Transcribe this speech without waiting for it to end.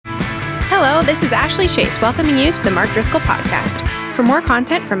Hello, this is Ashley Chase welcoming you to the Mark Driscoll Podcast. For more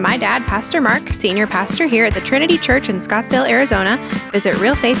content from my dad, Pastor Mark, senior pastor here at the Trinity Church in Scottsdale, Arizona, visit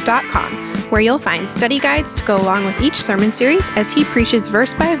realfaith.com, where you'll find study guides to go along with each sermon series as he preaches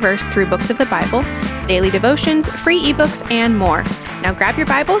verse by verse through books of the Bible, daily devotions, free ebooks, and more. Now grab your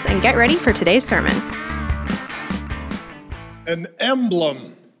Bibles and get ready for today's sermon. An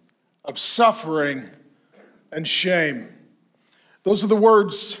emblem of suffering and shame. Those are the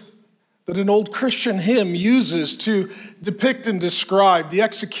words that an old Christian hymn uses to depict and describe the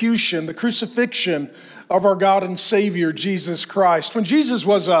execution, the crucifixion of our God and Savior, Jesus Christ. When Jesus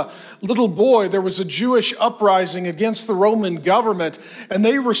was a little boy, there was a Jewish uprising against the Roman government, and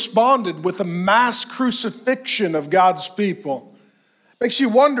they responded with a mass crucifixion of God's people. Makes you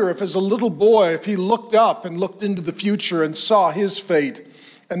wonder if, as a little boy, if he looked up and looked into the future and saw his fate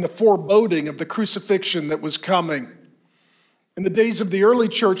and the foreboding of the crucifixion that was coming. In the days of the early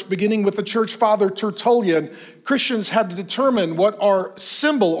church, beginning with the church father Tertullian, Christians had to determine what our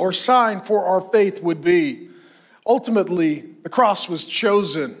symbol or sign for our faith would be. Ultimately, the cross was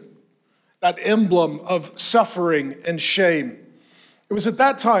chosen, that emblem of suffering and shame. It was at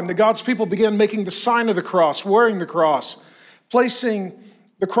that time that God's people began making the sign of the cross, wearing the cross, placing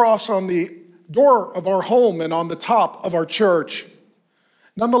the cross on the door of our home and on the top of our church.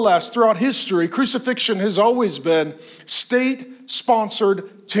 Nonetheless, throughout history, crucifixion has always been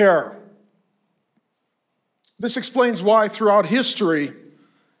state-sponsored terror. This explains why throughout history,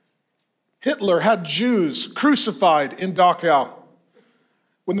 Hitler had Jews crucified in Dachau.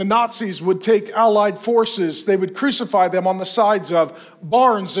 When the Nazis would take Allied forces, they would crucify them on the sides of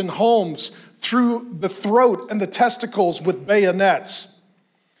barns and homes, through the throat and the testicles with bayonets.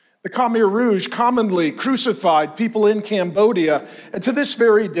 The Khmer Rouge commonly crucified people in Cambodia, and to this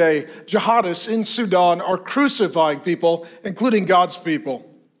very day, jihadists in Sudan are crucifying people, including God's people.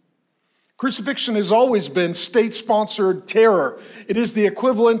 Crucifixion has always been state-sponsored terror. It is the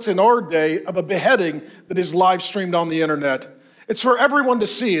equivalent in our day of a beheading that is live-streamed on the internet. It's for everyone to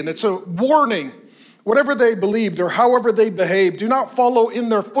see, and it's a warning. Whatever they believed or however they behaved, do not follow in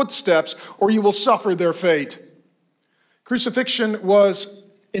their footsteps, or you will suffer their fate. Crucifixion was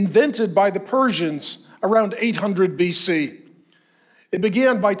invented by the Persians around 800 BC. It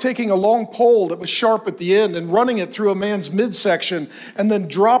began by taking a long pole that was sharp at the end and running it through a man's midsection and then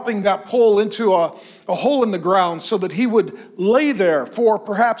dropping that pole into a hole in the ground so that he would lay there for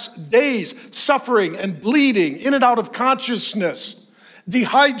perhaps days, suffering and bleeding, in and out of consciousness,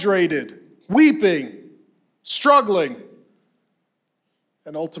 dehydrated, weeping, struggling,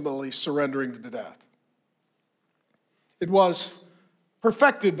 and ultimately surrendering to death. It was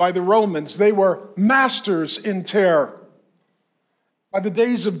perfected by the Romans. They were masters in terror. By the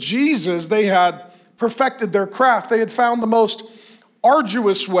days of Jesus, they had perfected their craft. They had found the most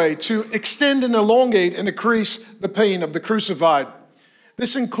arduous way to extend and elongate and increase the pain of the crucified.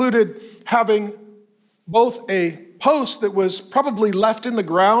 This included having both a post that was probably left in the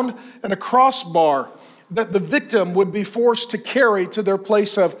ground and a crossbar that the victim would be forced to carry to their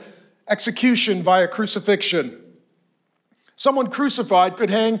place of execution via crucifixion. Someone crucified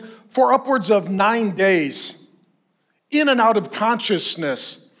could hang for upwards of 9 days, in and out of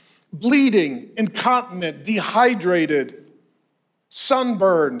consciousness, bleeding, incontinent, dehydrated,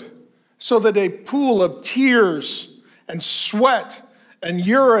 sunburned, so that a pool of tears and sweat and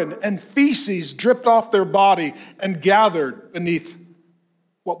urine and feces dripped off their body and gathered beneath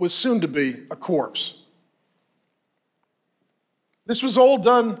what was soon to be a corpse. This was all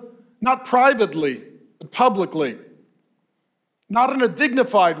done not privately, but publicly. Not in a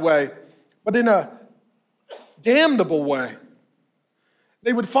dignified way, but in a damnable way.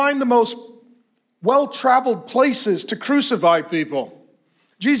 They would find the most well-traveled places to crucify people.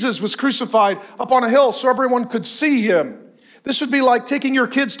 Jesus was crucified up on a hill so everyone could see him. This would be like taking your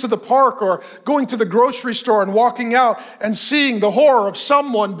kids to the park or going to the grocery store and walking out and seeing the horror of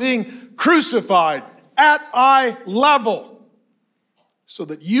someone being crucified at eye level so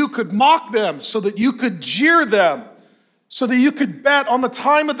that you could mock them, so that you could jeer them, so that you could bet on the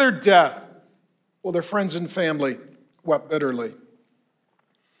time of their death while their friends and family wept bitterly.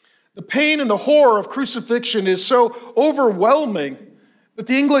 The pain and the horror of crucifixion is so overwhelming that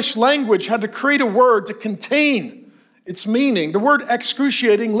the English language had to create a word to contain its meaning. The word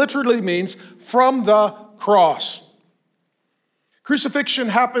excruciating literally means from the cross. Crucifixion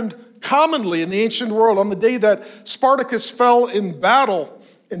happened commonly in the ancient world on the day that Spartacus fell in battle.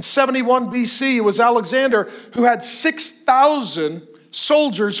 In 71 BC, it was Alexander who had 6,000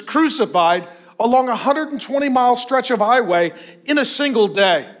 soldiers crucified along a 120-mile stretch of highway in a single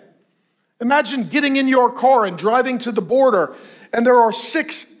day. Imagine getting in your car and driving to the border, and there are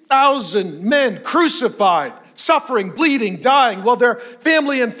 6,000 6,000 men crucified, suffering, bleeding, dying, while their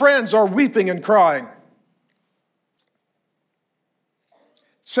family and friends are weeping and crying.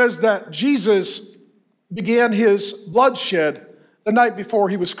 It says that Jesus began his bloodshed the night before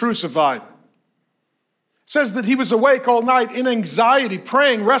he was crucified. It says that he was awake all night in anxiety,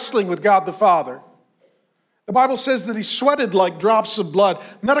 praying, wrestling with God the Father. The Bible says that he sweated like drops of blood.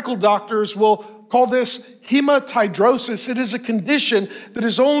 Medical doctors will call this hematidrosis. It is a condition that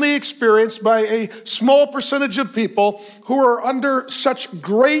is only experienced by a small percentage of people who are under such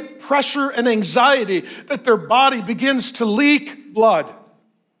great pressure and anxiety that their body begins to leak blood.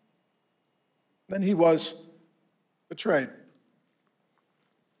 Then he was betrayed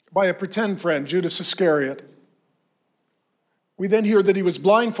by a pretend friend, Judas Iscariot. We then hear that he was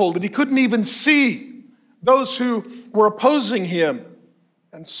blindfolded. He couldn't even see those who were opposing him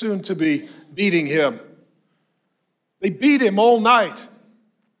and soon to be beating him. They beat him all night.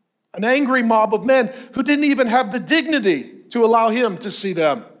 An angry mob of men who didn't even have the dignity to allow him to see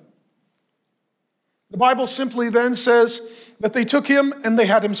them. The Bible simply then says that they took him and they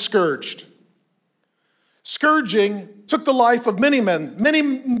had him scourged. Scourging took the life of many men.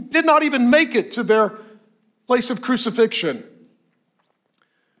 Many did not even make it to their place of crucifixion.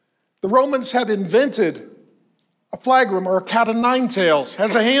 The Romans had invented a flagrum, or a cat o' nine tails,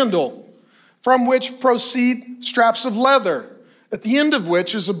 has a handle from which proceed straps of leather, at the end of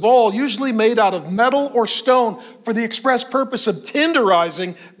which is a ball usually made out of metal or stone for the express purpose of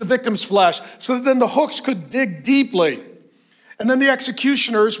tenderizing the victim's flesh, so that then the hooks could dig deeply. And then the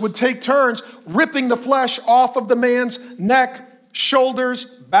executioners would take turns ripping the flesh off of the man's neck, shoulders,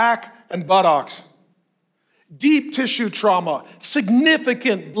 back, and buttocks. Deep tissue trauma,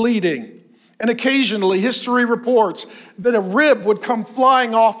 significant bleeding, and occasionally history reports that a rib would come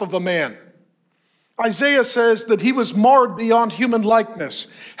flying off of a man. Isaiah says that he was marred beyond human likeness.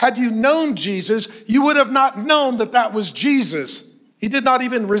 Had you known Jesus, you would have not known that that was Jesus. He did not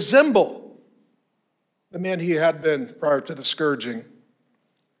even resemble the man he had been prior to the scourging.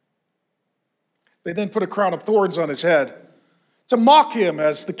 They then put a crown of thorns on his head to mock him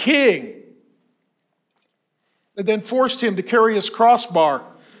as the king. They then forced him to carry his crossbar,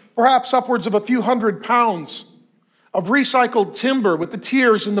 perhaps upwards of a few hundred pounds of recycled timber with the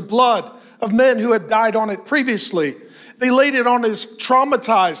tears and the blood of men who had died on it previously. They laid it on his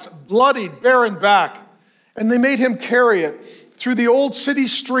traumatized, bloodied, barren back, and they made him carry it through the old city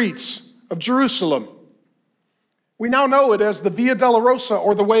streets of Jerusalem. We now know it as the Via Dolorosa,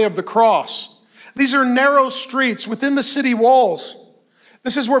 or the Way of the Cross. These are narrow streets within the city walls.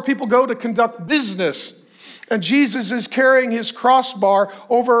 This is where people go to conduct business. And Jesus is carrying his crossbar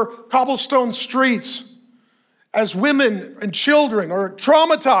over cobblestone streets as women and children are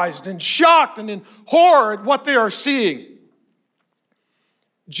traumatized and shocked and in horror at what they are seeing.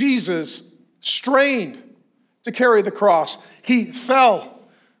 Jesus strained to carry the cross. He fell.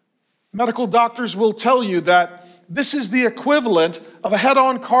 Medical doctors will tell you that this is the equivalent of a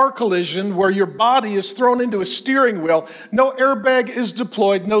head-on car collision where your body is thrown into a steering wheel. No airbag is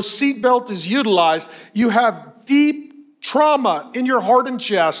deployed. No seatbelt is utilized. You have deep trauma in your heart and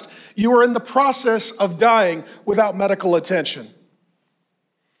chest. You are in the process of dying without medical attention.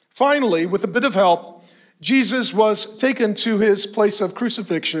 Finally, with a bit of help, Jesus was taken to his place of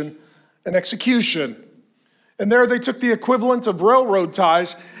crucifixion and execution. And there they took the equivalent of railroad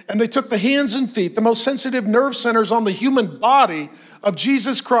ties, and they took the hands and feet, the most sensitive nerve centers on the human body of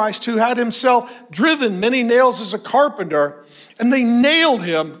Jesus Christ, who had himself driven many nails as a carpenter, and they nailed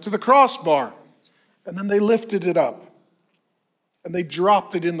him to the crossbar. And then they lifted it up, and they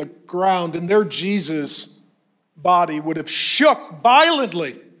dropped it in the ground, and their Jesus' body would have shook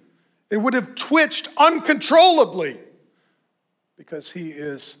violently. It would have twitched uncontrollably because he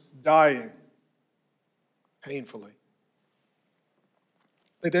is dying painfully.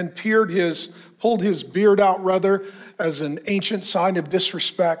 They then pulled his beard out rather as an ancient sign of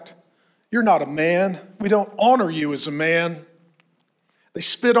disrespect. You're not a man. We don't honor you as a man. They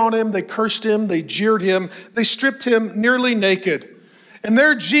spit on him, they cursed him, they jeered him, they stripped him nearly naked. And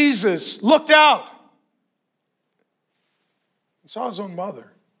there Jesus looked out and saw his own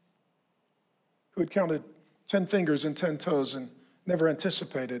mother, who had counted 10 fingers and 10 toes and never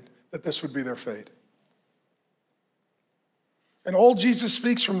anticipated that this would be their fate. And all Jesus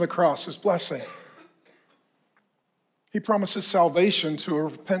speaks from the cross is blessing. He promises salvation to a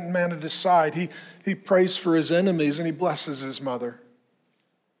repentant man at his side. He prays for his enemies, and he blesses his mother.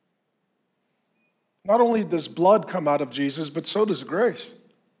 Not only does blood come out of Jesus, but so does grace.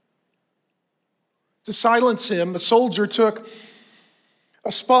 To silence him, the soldier took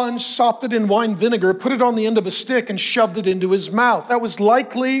a sponge, sopped it in wine vinegar, put it on the end of a stick, and shoved it into his mouth. That was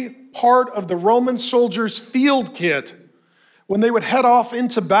likely part of the Roman soldiers' field kit when they would head off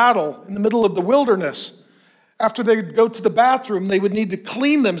into battle in the middle of the wilderness. After they would go to the bathroom, they would need to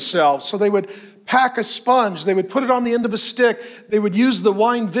clean themselves. So they would pack a sponge. They would put it on the end of a stick. They would use the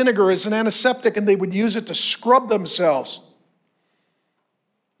wine vinegar as an antiseptic, and they would use it to scrub themselves.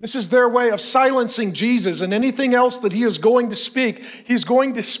 This is their way of silencing Jesus, and anything else that he is going to speak, he's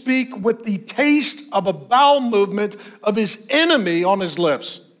going to speak with the taste of a bowel movement of his enemy on his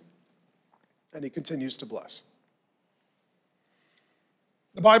lips. And he continues to bless.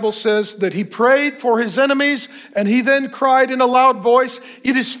 The Bible says that he prayed for his enemies, and he then cried in a loud voice,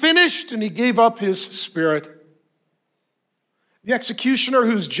 "It is finished," and he gave up his spirit. The executioner,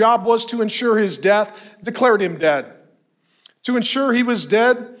 whose job was to ensure his death, declared him dead. To ensure he was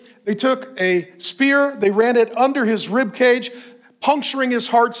dead, they took a spear, they ran it under his rib cage, puncturing his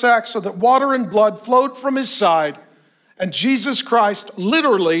heart sac so that water and blood flowed from his side, and Jesus Christ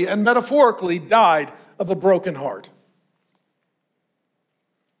literally and metaphorically died of a broken heart.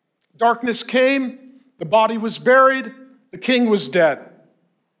 Darkness came, the body was buried, the king was dead.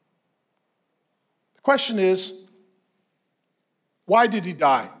 The question is, why did he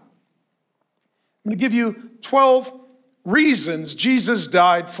die? I'm going to give you 12 reasons Jesus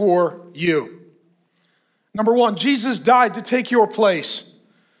died for you. Number one, Jesus died to take your place.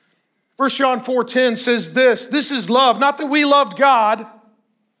 1 John 4:10 says this is love, not that we loved God,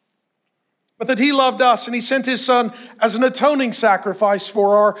 but that he loved us, and he sent his son as an atoning sacrifice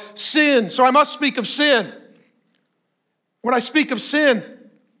for our sin. So I must speak of sin. When I speak of sin,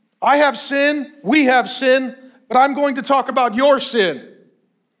 I have sin, we have sin, but I'm going to talk about your sin,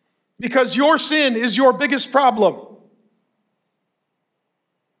 because your sin is your biggest problem.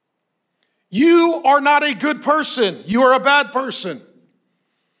 You are not a good person. You are a bad person.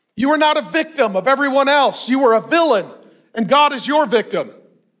 You are not a victim of everyone else. You are a villain, and God is your victim.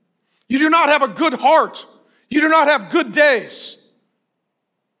 You do not have a good heart. You do not have good days.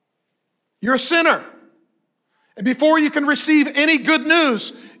 You're a sinner. And before you can receive any good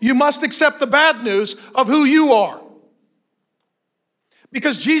news, you must accept the bad news of who you are.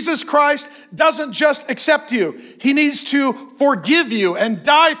 Because Jesus Christ doesn't just accept you. He needs to forgive you and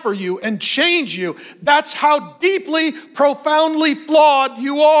die for you and change you. That's how deeply, profoundly flawed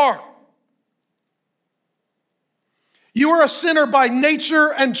you are. You are a sinner by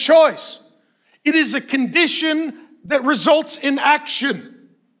nature and choice. It is a condition that results in action.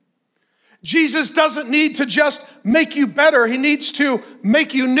 Jesus doesn't need to just make you better. He needs to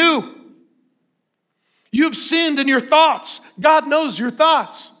make you new. You've sinned in your thoughts. God knows your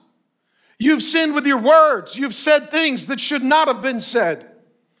thoughts. You've sinned with your words. You've said things that should not have been said.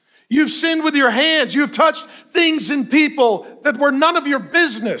 You've sinned with your hands. You've touched things and people that were none of your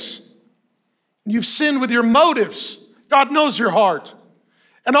business. You've sinned with your motives. God knows your heart.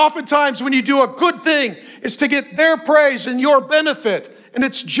 And oftentimes when you do a good thing, it's to get their praise and your benefit. And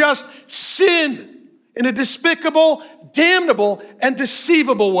it's just sin in a despicable, damnable, and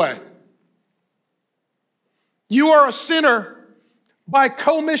deceivable way. You are a sinner by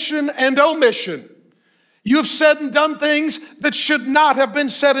commission and omission. You have said and done things that should not have been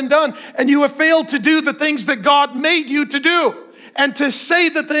said and done. And you have failed to do the things that God made you to do. And to say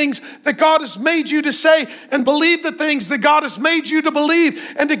the things that God has made you to say. And believe the things that God has made you to believe.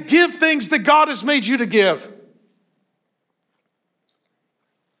 And to give things that God has made you to give.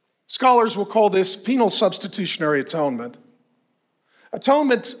 Scholars will call this penal substitutionary atonement.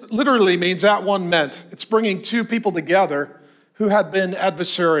 Atonement literally means at one meant. It's bringing two people together who had been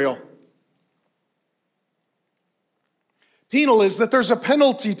adversarial. Penal is that there's a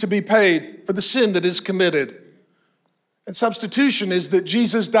penalty to be paid for the sin that is committed. And substitution is that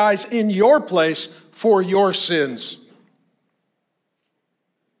Jesus dies in your place for your sins.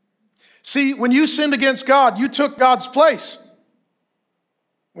 See, when you sinned against God, you took God's place.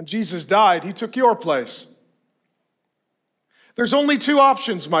 When Jesus died, he took your place. There's only two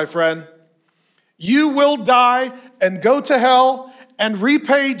options, my friend. You will die and go to hell and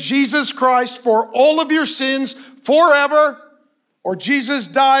repay Jesus Christ for all of your sins forever, or Jesus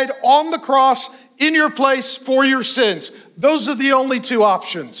died on the cross in your place for your sins. Those are the only two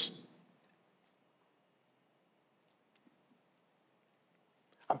options.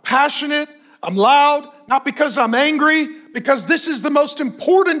 I'm passionate, I'm loud, not because I'm angry, because this is the most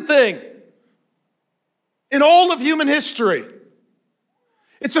important thing in all of human history.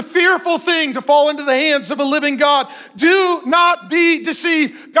 It's a fearful thing to fall into the hands of a living God. Do not be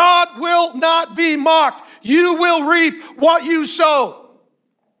deceived. God will not be mocked. You will reap what you sow.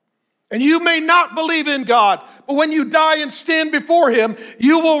 And you may not believe in God, but when you die and stand before him,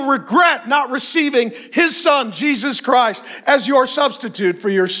 you will regret not receiving his son, Jesus Christ, as your substitute for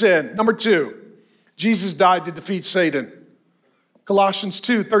your sin. Number 2, Jesus died to defeat Satan. Colossians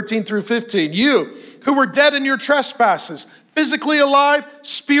 2, 13 through 15. You who were dead in your trespasses, physically alive,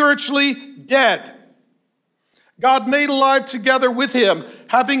 spiritually dead, God made alive together with him,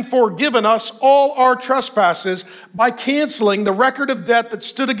 having forgiven us all our trespasses by canceling the record of debt that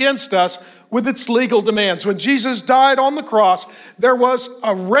stood against us with its legal demands. When Jesus died on the cross, there was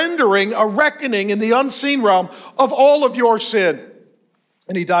a rendering, a reckoning in the unseen realm of all of your sin.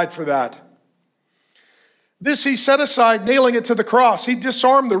 And he died for that. This he set aside, nailing it to the cross. He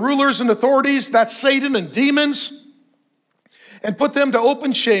disarmed the rulers and authorities, that's Satan and demons, and put them to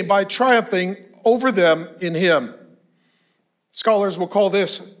open shame by triumphing over them in him. Scholars will call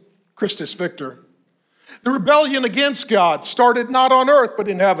this Christus Victor. The rebellion against God started not on earth, but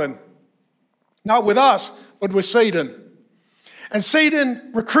in heaven. Not with us, but with Satan. And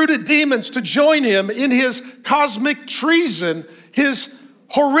Satan recruited demons to join him in his cosmic treason, his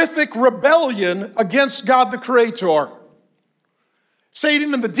horrific rebellion against God the Creator.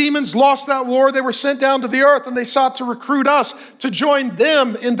 Satan and the demons lost that war. They were sent down to the earth and they sought to recruit us to join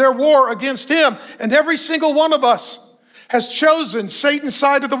them in their war against him. And every single one of us has chosen Satan's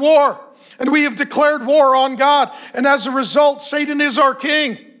side of the war. And we have declared war on God. And as a result, Satan is our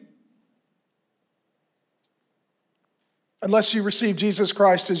king. Unless you receive Jesus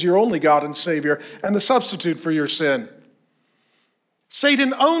Christ as your only God and Savior and the substitute for your sin.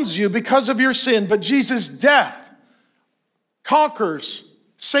 Satan owns you because of your sin, but Jesus' death conquers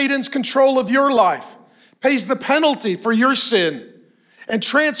Satan's control of your life, pays the penalty for your sin, and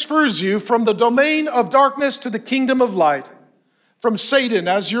transfers you from the domain of darkness to the kingdom of light, from Satan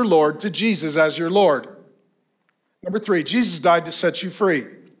as your Lord to Jesus as your Lord. Number 3, Jesus died to set you free.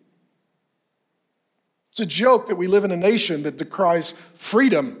 It's a joke that we live in a nation that decries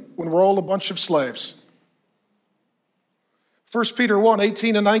freedom when we're all a bunch of slaves. 1 Peter 1,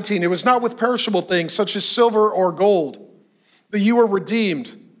 18 and 19, it was not with perishable things such as silver or gold that you were redeemed.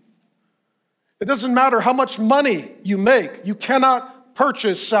 It doesn't matter how much money you make. You cannot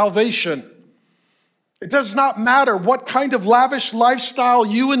purchase salvation. It does not matter what kind of lavish lifestyle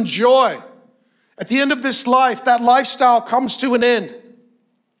you enjoy. At the end of this life, that lifestyle comes to an end.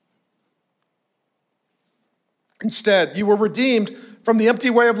 Instead, you were redeemed from the empty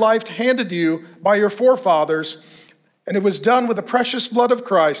way of life handed to you by your forefathers, and it was done with the precious blood of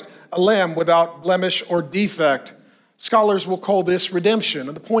Christ, a lamb without blemish or defect. Scholars will call this redemption.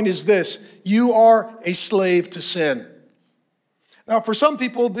 And the point is this: you are a slave to sin. Now, for some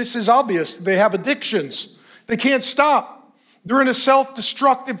people, this is obvious. They have addictions. They can't stop. They're in a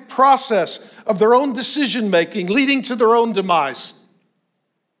self-destructive process of their own decision-making, leading to their own demise.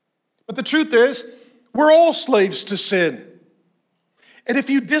 But the truth is, we're all slaves to sin. And if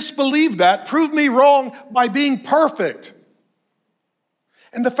you disbelieve that, prove me wrong by being perfect.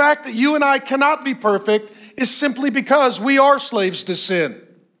 And the fact that you and I cannot be perfect is simply because we are slaves to sin.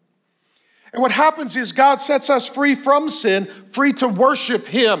 And what happens is God sets us free from sin, free to worship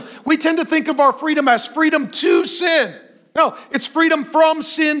him. We tend to think of our freedom as freedom to sin. No, it's freedom from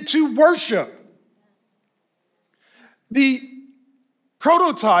sin to worship. The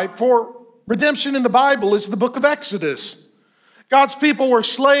prototype for redemption in the Bible is the book of Exodus. God's people were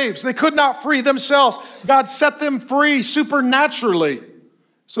slaves. They could not free themselves. God set them free supernaturally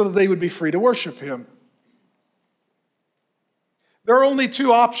so that they would be free to worship him. There are only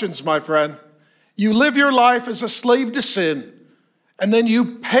 2 options, my friend. You live your life as a slave to sin, and then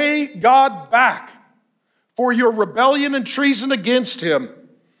you pay God back for your rebellion and treason against him.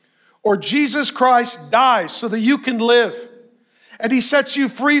 Or Jesus Christ dies so that you can live. And he sets you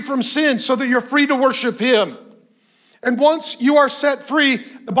free from sin so that you're free to worship him. And once you are set free,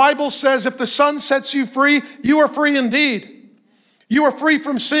 the Bible says if the Son sets you free, you are free indeed. You are free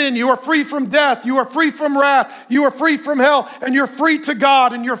from sin. You are free from death. You are free from wrath. You are free from hell. And you're free to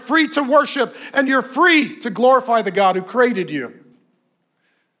God. And you're free to worship. And you're free to glorify the God who created you.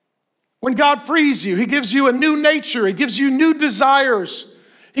 When God frees you, he gives you a new nature. He gives you new desires.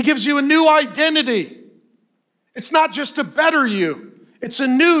 He gives you a new identity. It's not just a better you. It's a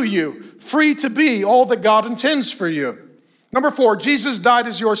new you, free to be all that God intends for you. Number 4, Jesus died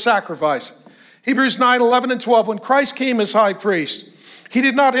as your sacrifice. Hebrews 9, 11, and 12, when Christ came as high priest, he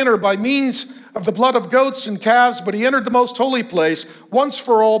did not enter by means of the blood of goats and calves, but he entered the most holy place once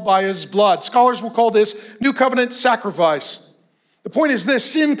for all by his blood. Scholars will call this new covenant sacrifice. The point is this: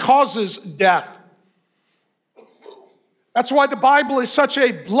 sin causes death. That's why the Bible is such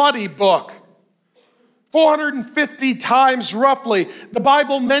a bloody book. 450 times roughly, the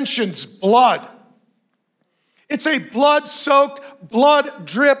Bible mentions blood. It's a blood-soaked,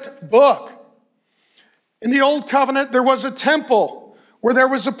 blood-dripped book. In the Old Covenant, there was a temple where there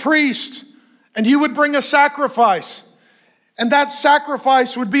was a priest, and you would bring a sacrifice. And that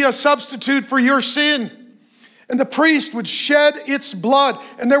sacrifice would be a substitute for your sin. And the priest would shed its blood,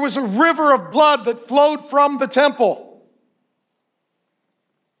 and there was a river of blood that flowed from the temple.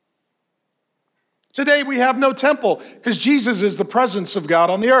 Today we have no temple because Jesus is the presence of God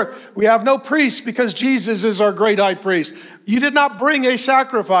on the earth. We have no priest because Jesus is our great high priest. You did not bring a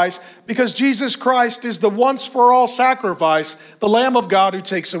sacrifice because Jesus Christ is the once for all sacrifice, the Lamb of God who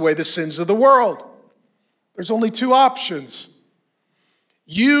takes away the sins of the world. There's only two options.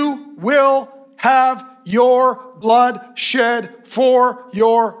 You will have your blood shed for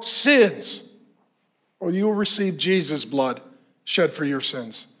your sins, or you will receive Jesus' blood shed for your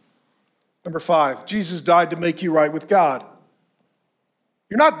sins. Number 5, Jesus died to make you right with God.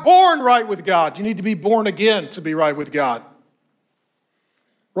 You're not born right with God. You need to be born again to be right with God.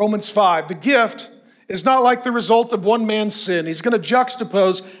 Romans 5, the gift is not like the result of one man's sin. He's going to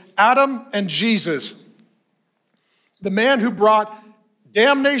juxtapose Adam and Jesus. The man who brought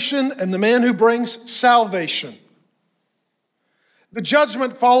damnation and the man who brings salvation. The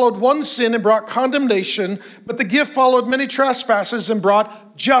judgment followed one sin and brought condemnation, but the gift followed many trespasses and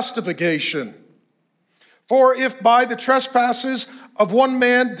brought justification. For if by the trespasses of one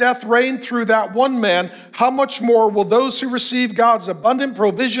man death reigned through that one man, how much more will those who receive God's abundant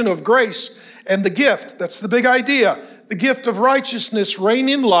provision of grace and the gift, that's the big idea, the gift of righteousness reign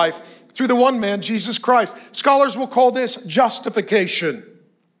in life through the one man, Jesus Christ. Scholars will call this justification.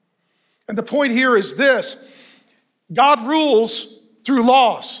 And the point here is this: God rules through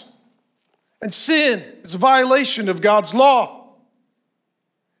laws, and sin is a violation of God's law.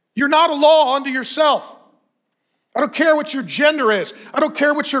 You're not a law unto yourself. I don't care what your gender is. I don't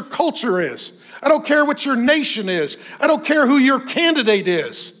care what your culture is. I don't care what your nation is. I don't care who your candidate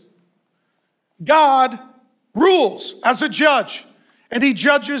is. God rules as a judge, and he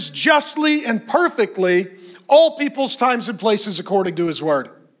judges justly and perfectly all people's times and places according to his word.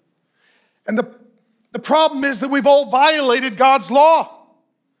 And the problem is that we've all violated God's law.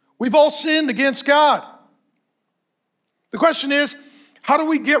 We've all sinned against God. The question is, how do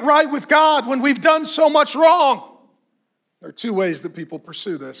we get right with God when we've done so much wrong? There are two ways that people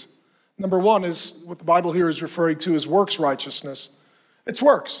pursue this. Number one is what the Bible here is referring to as works righteousness. It's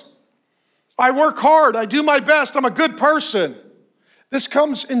works. I work hard. I do my best. I'm a good person. This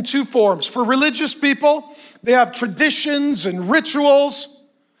comes in two forms. For religious people, they have traditions and rituals,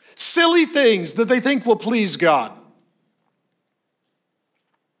 silly things that they think will please God.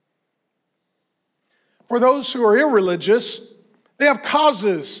 For those who are irreligious, they have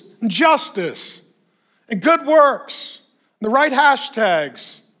causes and justice and good works and the right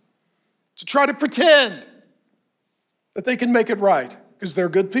hashtags to try to pretend that they can make it right because they're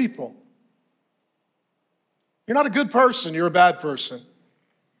good people. You're not a good person, you're a bad person.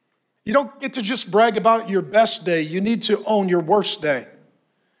 You don't get to just brag about your best day, you need to own your worst day.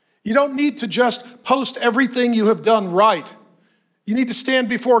 You don't need to just post everything you have done right. You need to stand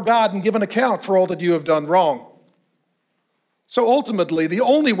before God and give an account for all that you have done wrong. So ultimately, the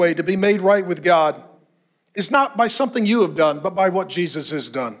only way to be made right with God is not by something you have done, but by what Jesus has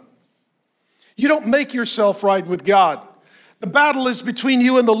done. You don't make yourself right with God. The battle is between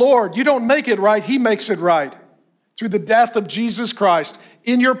you and the Lord. You don't make it right, he makes it right through the death of Jesus Christ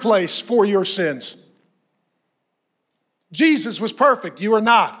in your place for your sins. Jesus was perfect, you are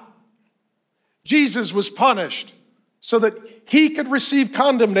not. Jesus was punished so that he could receive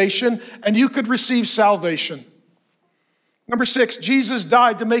condemnation and you could receive salvation. Number 6, Jesus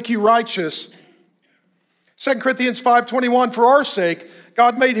died to make you righteous. 2 Corinthians 5:21, for our sake,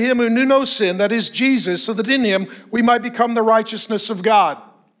 God made him who knew no sin, that is Jesus, so that in him we might become the righteousness of God.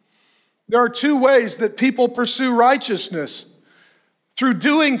 There are two ways that people pursue righteousness: through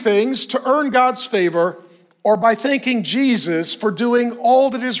doing things to earn God's favor, or by thanking Jesus for doing all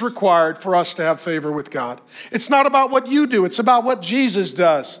that is required for us to have favor with God. It's not about what you do, it's about what Jesus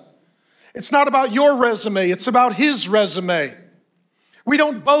does. It's not about your resume, it's about his resume. We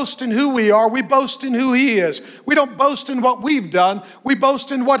don't boast in who we are, we boast in who he is. We don't boast in what we've done, we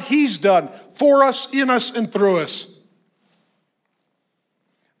boast in what he's done for us, in us, and through us.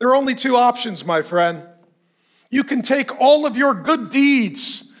 There are only two options, my friend. You can take all of your good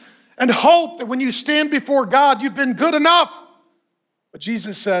deeds and hope that when you stand before God, you've been good enough. But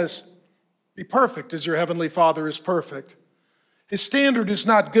Jesus says, be perfect as your heavenly Father is perfect. His standard is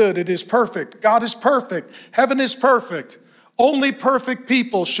not good, it is perfect. God is perfect. Heaven is perfect. Only perfect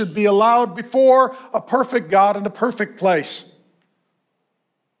people should be allowed before a perfect God in a perfect place.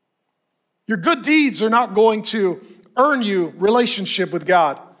 Your good deeds are not going to earn you relationship with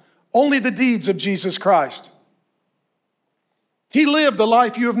God. Only the deeds of Jesus Christ. He lived the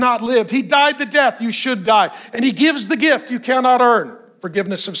life you have not lived. He died the death you should die. And he gives the gift you cannot earn,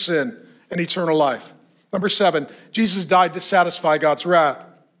 forgiveness of sin and eternal life. Number 7, Jesus died to satisfy God's wrath.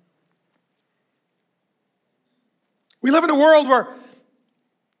 We live in a world where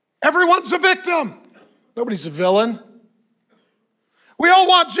everyone's a victim. Nobody's a villain. We all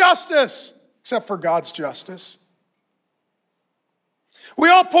want justice, except for God's justice. We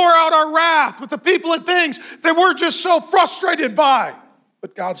all pour out our wrath with the people and things that we're just so frustrated by.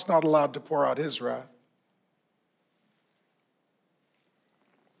 But God's not allowed to pour out his wrath.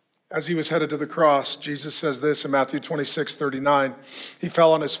 As he was headed to the cross, Jesus says this in Matthew 26:39. He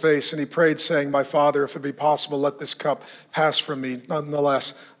fell on his face and he prayed, saying, "My Father, if it be possible, let this cup pass from me.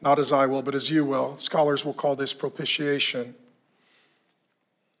 Nonetheless, not as I will, but as you will." Scholars will call this propitiation.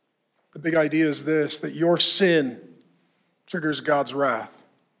 The big idea is this, that your sin triggers God's wrath.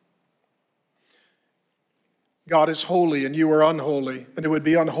 God is holy and you are unholy, and it would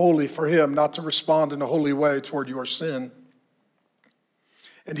be unholy for him not to respond in a holy way toward your sin.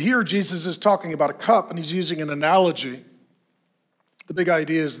 And here Jesus is talking about a cup, and he's using an analogy. The big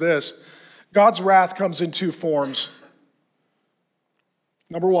idea is this. God's wrath comes in two forms.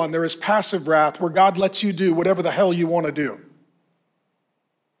 Number one, there is passive wrath, where God lets you do whatever the hell you want to do.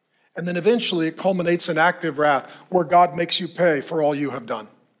 And then eventually it culminates in active wrath, where God makes you pay for all you have done.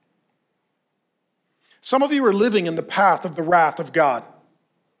 Some of you are living in the path of the wrath of God.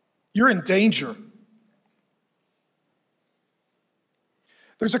 You're in danger.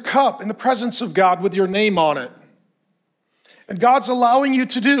 There's a cup in the presence of God with your name on it. And God's allowing you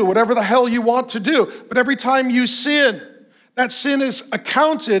to do whatever the hell you want to do. But every time you sin, that sin is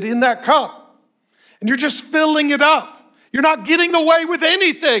accounted in that cup. And you're just filling it up. You're not getting away with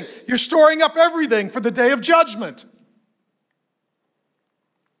anything. You're storing up everything for the day of judgment.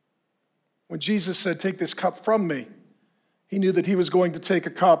 When Jesus said, "Take this cup from me," he knew that he was going to take a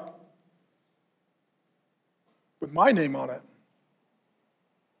cup with my name on it.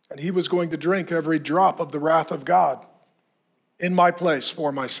 And he was going to drink every drop of the wrath of God in my place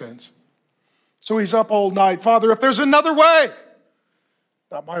for my sins. So he's up all night. "Father, if there's another way,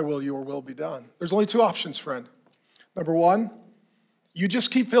 not my will, your will be done." There's only two options, friend. Number one, you just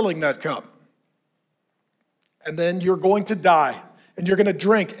keep filling that cup. And then you're going to die. And you're going to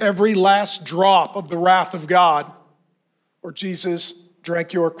drink every last drop of the wrath of God. Or Jesus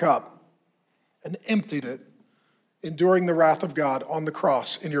drank your cup and emptied it, enduring the wrath of God on the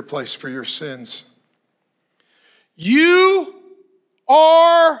cross in your place for your sins. You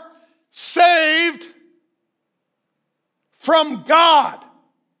are saved from God.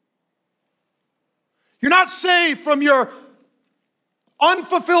 You're not saved from your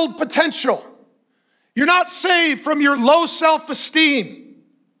unfulfilled potential. You're not saved from your low self-esteem.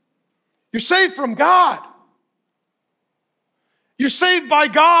 You're saved from God. You're saved by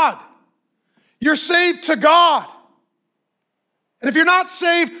God. You're saved to God. And if you're not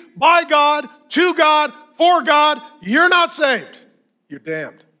saved by God, to God, for God, you're not saved. You're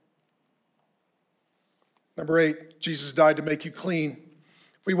damned. Number 8, Jesus died to make you clean.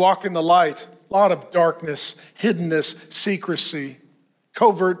 If we walk in the light, a lot of darkness, hiddenness, secrecy,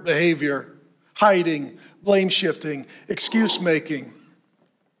 covert behavior, hiding, blame shifting, excuse making.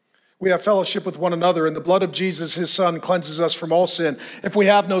 We have fellowship with one another, and the blood of Jesus, his son, cleanses us from all sin. If we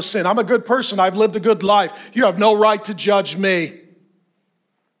have no sin, I'm a good person, I've lived a good life, you have no right to judge me.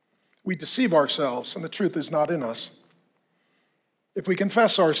 We deceive ourselves, and the truth is not in us. If we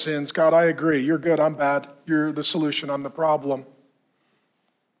confess our sins, God, I agree, you're good, I'm bad, you're the solution, I'm the problem.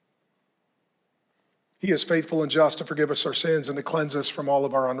 He is faithful and just to forgive us our sins and to cleanse us from all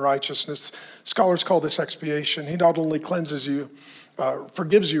of our unrighteousness. Scholars call this expiation. He not only cleanses you,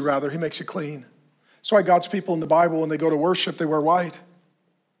 forgives you rather, he makes you clean. That's why God's people in the Bible, when they go to worship, they wear white.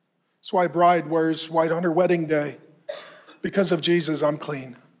 That's why a bride wears white on her wedding day. Because of Jesus, I'm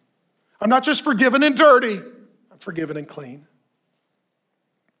clean. I'm not just forgiven and dirty, I'm forgiven and clean.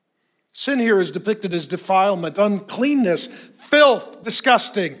 Sin here is depicted as defilement, uncleanness, filth,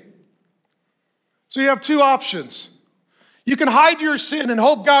 disgusting. So you have two options. You can hide your sin and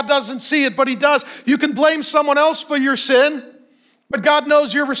hope God doesn't see it, but he does. You can blame someone else for your sin, but God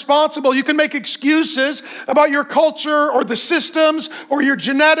knows you're responsible. You can make excuses about your culture or the systems or your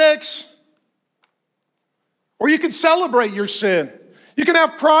genetics. Or you can celebrate your sin. You can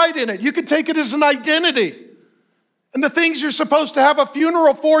have pride in it. You can take it as an identity. And the things you're supposed to have a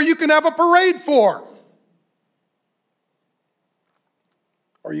funeral for, you can have a parade for.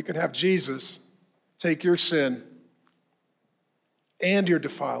 or you can have Jesus take your sin and your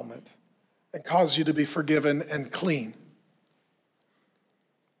defilement and cause you to be forgiven and clean.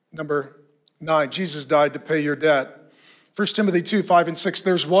 Number 9, Jesus died to pay your debt. 1 Timothy 2, 5 and 6,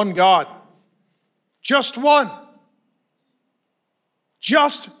 there's one God. Just one.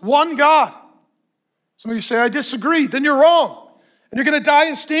 Just one God. Some of you say, I disagree. Then you're wrong. And you're going to die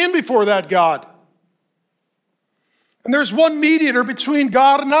and stand before that God. And there's one mediator between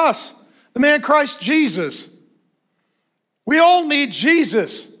God and us, the man Christ Jesus. We all need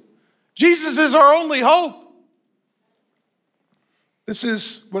Jesus. Jesus is our only hope. This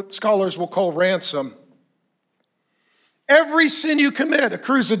is what scholars will call ransom. Every sin you commit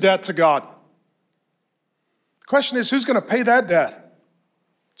accrues a debt to God. The question is, who's going to pay that debt?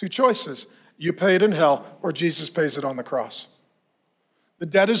 2 choices. You pay it in hell, or Jesus pays it on the cross. The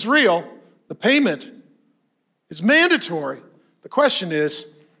debt is real. The payment is mandatory. The question is,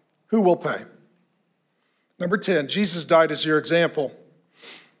 who will pay? Number 10, Jesus died as your example.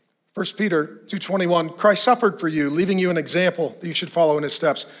 1 Peter 2:21, Christ suffered for you, leaving you an example that you should follow in his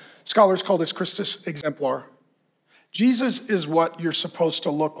steps. Scholars call this Christus exemplar. Jesus is what you're supposed to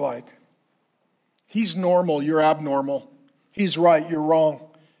look like. He's normal, you're abnormal. He's right, you're wrong.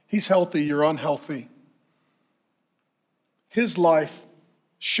 He's healthy, you're unhealthy. His life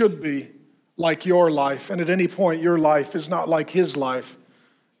should be like your life, and at any point your life is not like his life.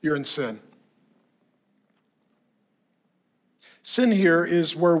 You're in sin. Sin here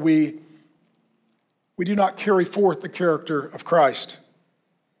is where we do not carry forth the character of Christ.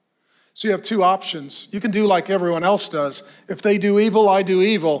 So you have 2 options. You can do like everyone else does. If they do evil, I do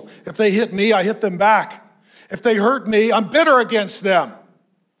evil. If they hit me, I hit them back. If they hurt me, I'm bitter against them.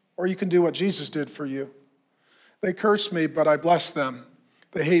 Or you can do what Jesus did for you. They curse me, but I bless them.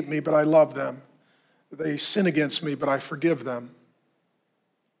 They hate me, but I love them. They sin against me, but I forgive them.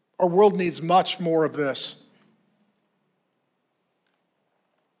 Our world needs much more of this.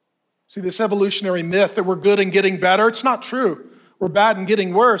 See, this evolutionary myth that we're good and getting better, it's not true. We're bad and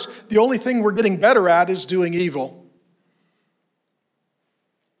getting worse. The only thing we're getting better at is doing evil.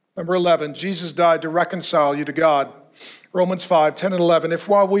 Number 11, Jesus died to reconcile you to God. Romans 5, 10 and 11. If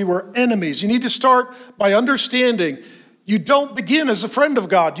while we were enemies, you need to start by understanding you don't begin as a friend of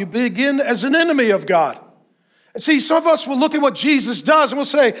God. You begin as an enemy of God. And see, some of us will look at what Jesus does and will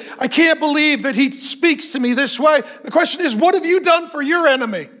say, I can't believe that he speaks to me this way. The question is, what have you done for your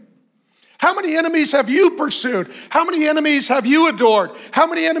enemy? How many enemies have you pursued? How many enemies have you adored? How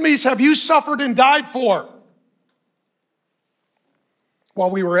many enemies have you suffered and died for? While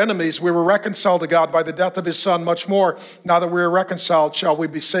we were enemies, we were reconciled to God by the death of his Son. Much more, now that we are reconciled, shall we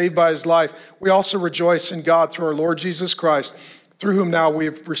be saved by his life. We also rejoice in God through our Lord Jesus Christ, through whom now we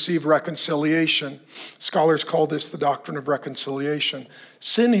have received reconciliation. Scholars call this the doctrine of reconciliation.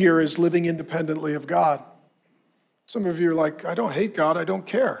 Sin here is living independently of God. Some of you are like, I don't hate God, I don't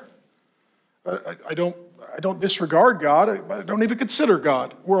care. I don't disregard God. I don't even consider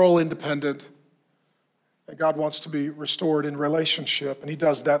God. We're all independent. And God wants to be restored in relationship, and he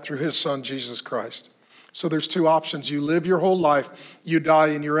does that through his Son, Jesus Christ. So there's 2 options. You live your whole life, you die,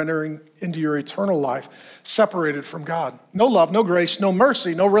 and you're entering into your eternal life, separated from God. No love, no grace, no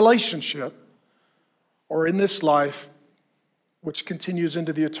mercy, no relationship. Or in this life, which continues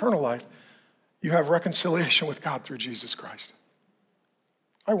into the eternal life, you have reconciliation with God through Jesus Christ.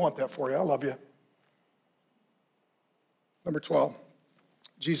 I want that for you. I love you. Number 12,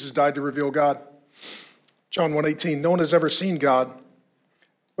 Jesus died to reveal God. John 1:18, no one has ever seen God,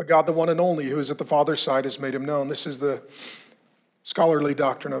 but God, the one and only, who is at the Father's side, has made him known. This is the scholarly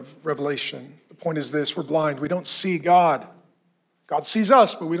doctrine of revelation. The point is this, we're blind. We don't see God. God sees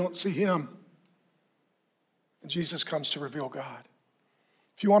us, but we don't see him. And Jesus comes to reveal God.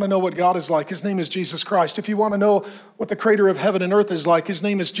 If you want to know what God is like, his name is Jesus Christ. If you want to know what the creator of heaven and earth is like, his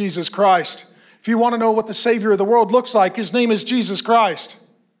name is Jesus Christ. If you want to know what the Savior of the world looks like, his name is Jesus Christ.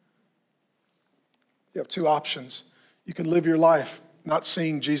 You have 2 options. You can live your life not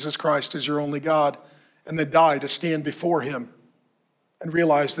seeing Jesus Christ as your only God and then die to stand before him and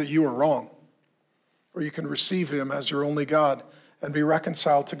realize that you are wrong. Or you can receive him as your only God and be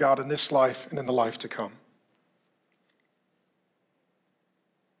reconciled to God in this life and in the life to come.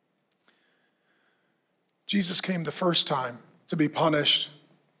 Jesus came the first time to be punished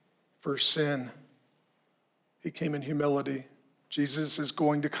for sin. He came in humility. Jesus is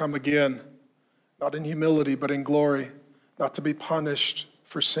going to come again, not in humility, but in glory, not to be punished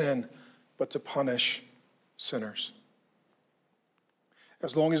for sin, but to punish sinners.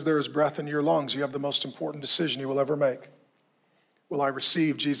 As long as there is breath in your lungs, you have the most important decision you will ever make. Will I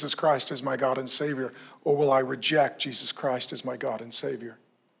receive Jesus Christ as my God and Savior, or will I reject Jesus Christ as my God and Savior?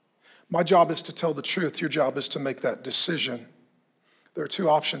 My job is to tell the truth. Your job is to make that decision. There are two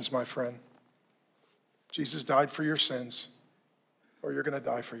options, my friend. Jesus died for your sins, or you're going to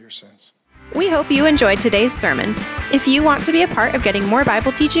die for your sins. We hope you enjoyed today's sermon. If you want to be a part of getting more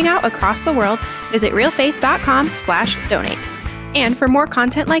Bible teaching out across the world, visit realfaith.com/donate. And for more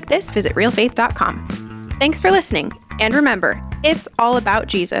content like this, visit realfaith.com. Thanks for listening. And remember, it's all about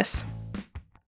Jesus.